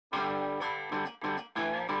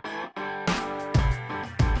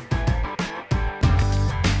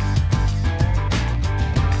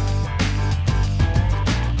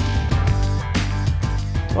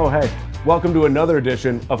hey, welcome to another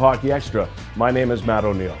edition of Hockey Extra. My name is Matt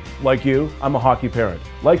O'Neill. Like you, I'm a hockey parent.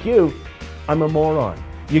 Like you, I'm a moron.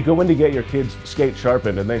 You go in to get your kids' skates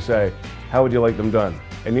sharpened and they say, how would you like them done?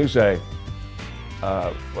 And you say,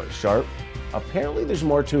 what, sharp? Apparently there's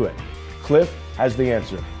more to it. Cliff has the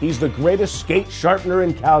answer. He's the greatest skate sharpener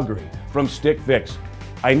in Calgary from Stick Fix.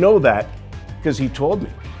 I know that because he told me.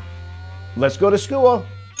 Let's go to school.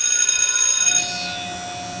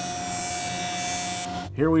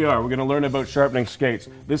 Here we are. We're going to learn about sharpening skates.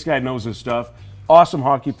 This guy knows his stuff. Awesome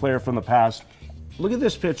hockey player from the past. Look at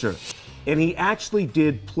this picture. And he actually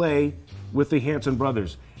did play with the Hanson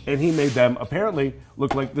brothers. And he made them, apparently,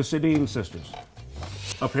 look like the Sedin sisters.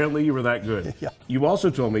 Apparently you were that good. Yeah. You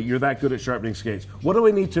also told me you're that good at sharpening skates. What do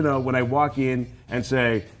I need to know when I walk in and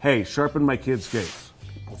say, hey, sharpen my kids' skates?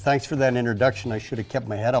 Well, thanks for that introduction. I should have kept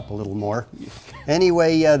my head up a little more.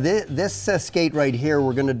 Anyway, this skate right here,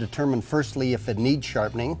 we're going to determine firstly if it needs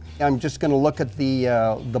sharpening. I'm just going to look at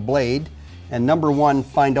the blade, and number one,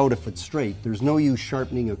 find out if it's straight. There's no use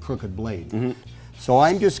sharpening a crooked blade. Mm-hmm. So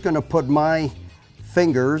I'm just going to put my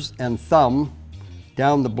fingers and thumb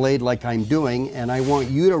down the blade like I'm doing, and I want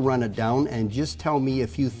you to run it down and just tell me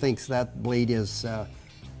if you think that blade is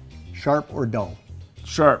sharp or dull.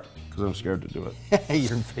 Sharp, because I'm scared to do it.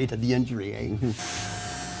 You're afraid of the injury, eh?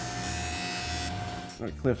 All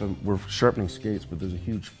right, Cliff, we're sharpening skates, but there's a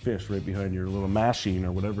huge fish right behind your little machine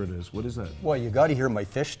or whatever it is. What is that? Well, you got to hear my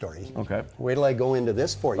fish story. Okay. Wait till I go into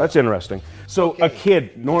this for you. That's interesting. So Okay. A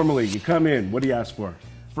kid, normally, you come in, what do you ask for?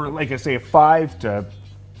 For, like I say, a 5 to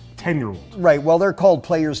 10-year-old. Right, well, they're called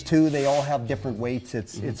players too. They all have different weights.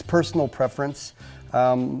 It's personal preference.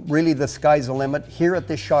 Really, the sky's the limit. Here at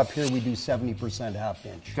this shop here, we do 70% half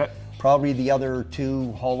inch. Okay. Probably the other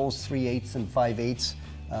two hollows, 3/8 and 5/8,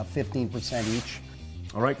 15% each.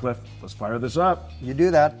 All right, Cliff, let's fire this up. You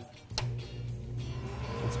do that.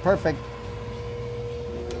 It's perfect.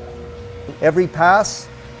 Every pass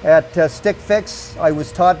at Stick Fix, I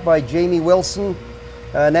was taught by Jamie Wilson,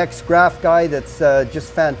 an ex-graph guy that's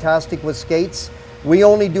just fantastic with skates. We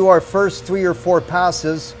only do our first 3 or 4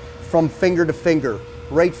 passes from finger to finger,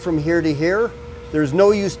 right from here to here. There's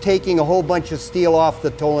no use taking a whole bunch of steel off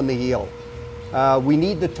the toe and the heel. We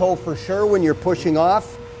need the toe for sure when you're pushing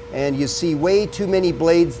off, and you see way too many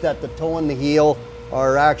blades that the toe and the heel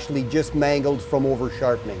are actually just mangled from over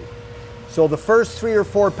sharpening. So the first 3 or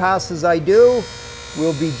 4 passes I do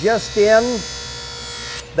will be just in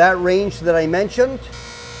that range that I mentioned.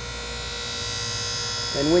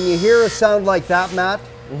 And when you hear a sound like that, Matt,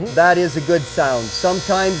 that is a good sound.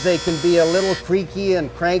 Sometimes they can be a little creaky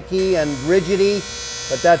and cranky and rigidy,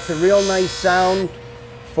 but that's a real nice sound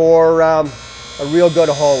for a real good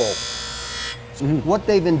hollow. What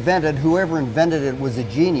they've invented, whoever invented it was a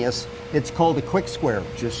genius. It's called a quick square.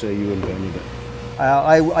 Just say you invented it.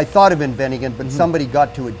 I thought of inventing it, but somebody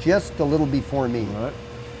got to it just a little before me. All right.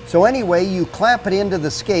 So anyway, you clamp it into the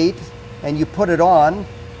skate and you put it on,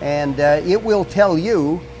 and it will tell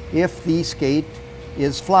you if the skate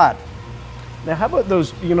is flat. Now, how about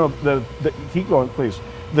those, the keep going, please.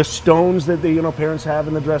 The stones that the, parents have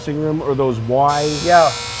in the dressing room, or those Y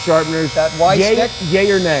sharpeners. That Y stick? Yay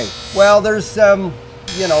or nay? Well, there's,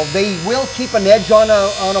 they will keep an edge on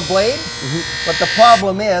a blade, but the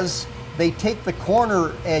problem is they take the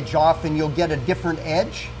corner edge off and you'll get a different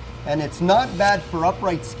edge. And it's not bad for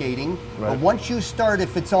upright skating, but once you start,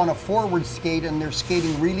 if it's on a forward skate and they're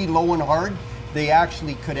skating really low and hard, they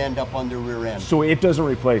actually could end up on their rear end. So it doesn't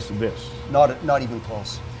replace this? Not even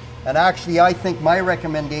close. And actually, I think my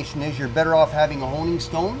recommendation is you're better off having a honing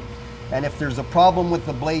stone. And if there's a problem with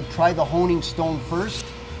the blade, try the honing stone first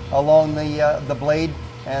along the blade.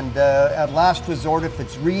 And at last resort, if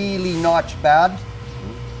it's really notched bad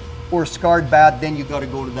or scarred bad, then you got to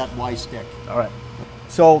go to that Y stick. All right.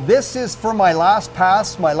 So this is for my last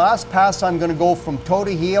pass. My last pass, I'm going to go from toe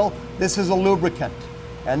to heel. This is a lubricant.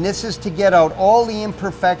 And this is to get out all the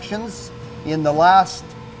imperfections in the last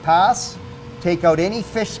pass, take out any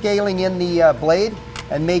fish scaling in the blade,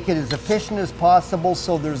 and make it as efficient as possible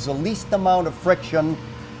so there's the least amount of friction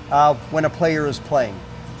when a player is playing.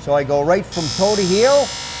 So I go right from toe to heel,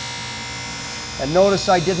 and notice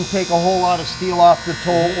I didn't take a whole lot of steel off the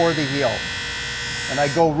toe or the heel. And I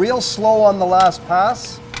go real slow on the last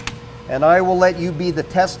pass, and I will let you be the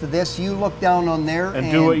test of this. You look down on there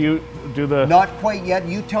and do what you do. Not quite yet.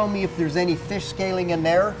 You tell me if there's any fish scaling in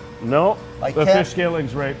there. No, the fish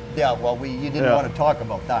scaling's right. Yeah, well, you didn't want to talk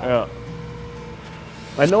about that. Yeah.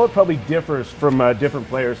 I know it probably differs from different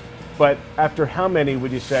players, but after how many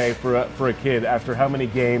would you say for a kid, after how many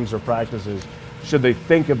games or practices, should they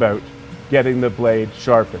think about getting the blade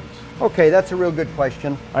sharpened? Okay, that's a real good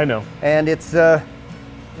question. I know. And it's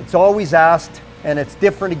It's always asked, and it's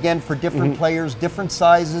different again for different players, different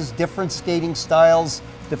sizes, different skating styles,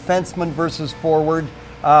 defenseman versus forward.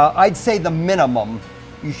 I'd say the minimum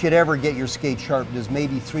you should ever get your skate sharpened is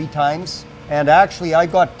maybe 3 times. And actually, I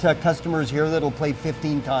got customers here that'll play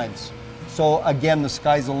 15 times. So again, the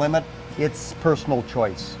sky's the limit. It's personal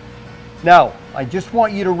choice. Now, I just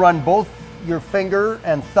want you to run both your finger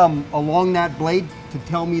and thumb along that blade to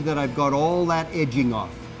tell me that I've got all that edging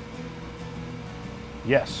off.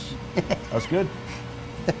 Yes, that's good.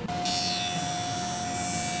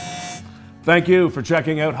 Thank you for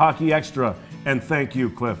checking out Hockey Extra, and thank you,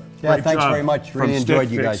 Cliff. Yeah, Great thanks job very much. from Really enjoyed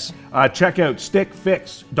Stick you Fix. guys. Check out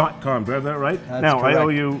stickfix.com. Do I have that right? That's now, correct. I owe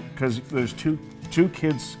you, because there's two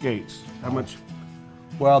kids' skates. How much?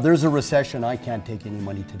 Well, there's a recession. I can't take any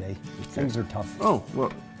money today. Things are tough. Oh,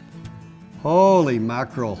 well, Holy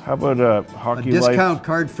mackerel. how about a A Hockey discount Life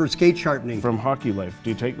card for skate sharpening. from Hockey Life? Do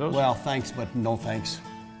you take those? Well, thanks, but no thanks.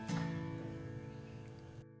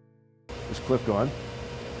 Is Cliff gone?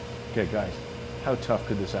 Okay, guys, how tough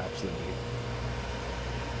could this actually be?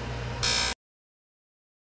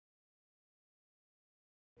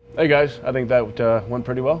 Hey guys, I think that went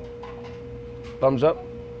pretty well. Thumbs up.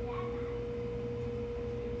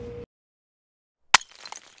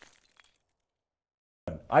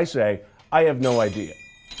 I say, I have no idea.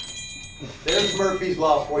 There's Murphy's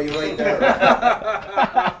Law for you right there.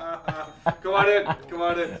 Come on in. Come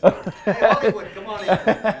on in. Hey, Hollywood, come on in.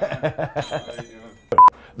 How you doing?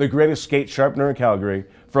 The greatest skate sharpener in Calgary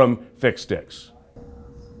from Fix Sticks.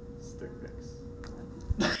 Stick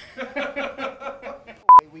fix.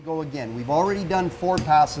 Here we go again. We've already done 4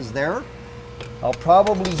 passes there. I'll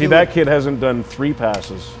probably See, that kid hasn't done 3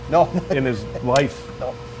 passes No. in his life.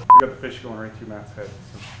 No. We got the fish going right through Matt's head.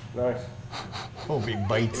 Nice. Oh, big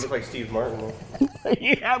bites. Looks like Steve Martin.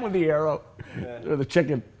 Yeah, with the arrow. Or the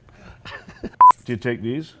chicken. Do you take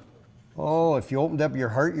these? Oh, if you opened up your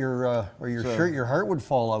heart, or your shirt, your heart would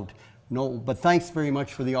fall out. No, but thanks very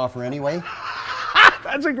much for the offer anyway.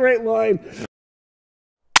 That's a great line.